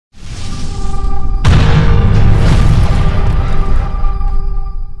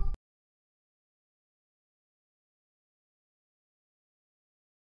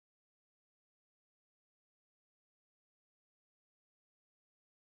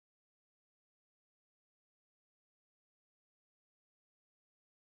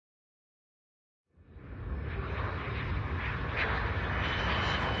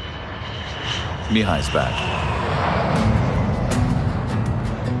Mihai's back.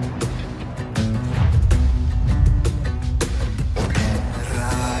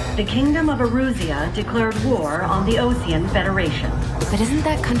 The Kingdom of Eruzia declared war on the Osean Federation. But isn't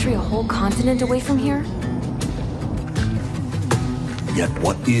that country a whole continent away from here? Yet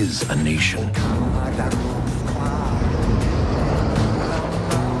what is a nation?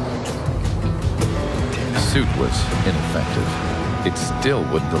 The suit was ineffective. It still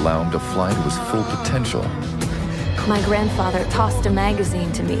wouldn't allow him to fly to his full potential. My grandfather tossed a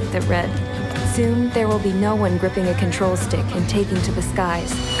magazine to me that read, "Soon there will be no one gripping a control stick and taking to the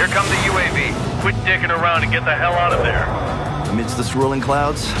skies." Here come the UAV. Quit dicking around and get the hell out of there. Amidst the swirling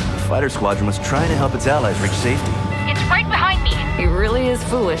clouds, the fighter squadron was trying to help its allies reach safety. It's right behind me. He really is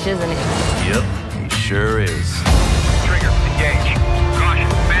foolish, isn't he? Yep, he sure is. Trigger, engage. Caution,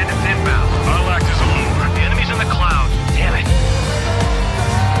 bandits inbound. I'll act as a lure. The enemy's in the clouds. Damn it.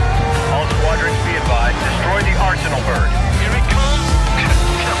 All squadrons be advised. Destroy the arsenal bird. Here it comes.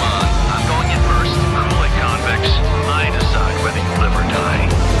 Come on, I'm going in first. Cool it, convicts. I decide whether you live or die.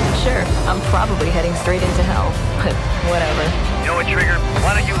 Sure, I'm probably heading straight into hell, but whatever. You know what, Trigger?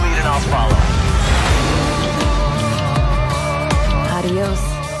 Why don't you lead and I'll follow? Adios,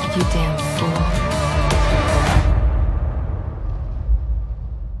 you damn fool.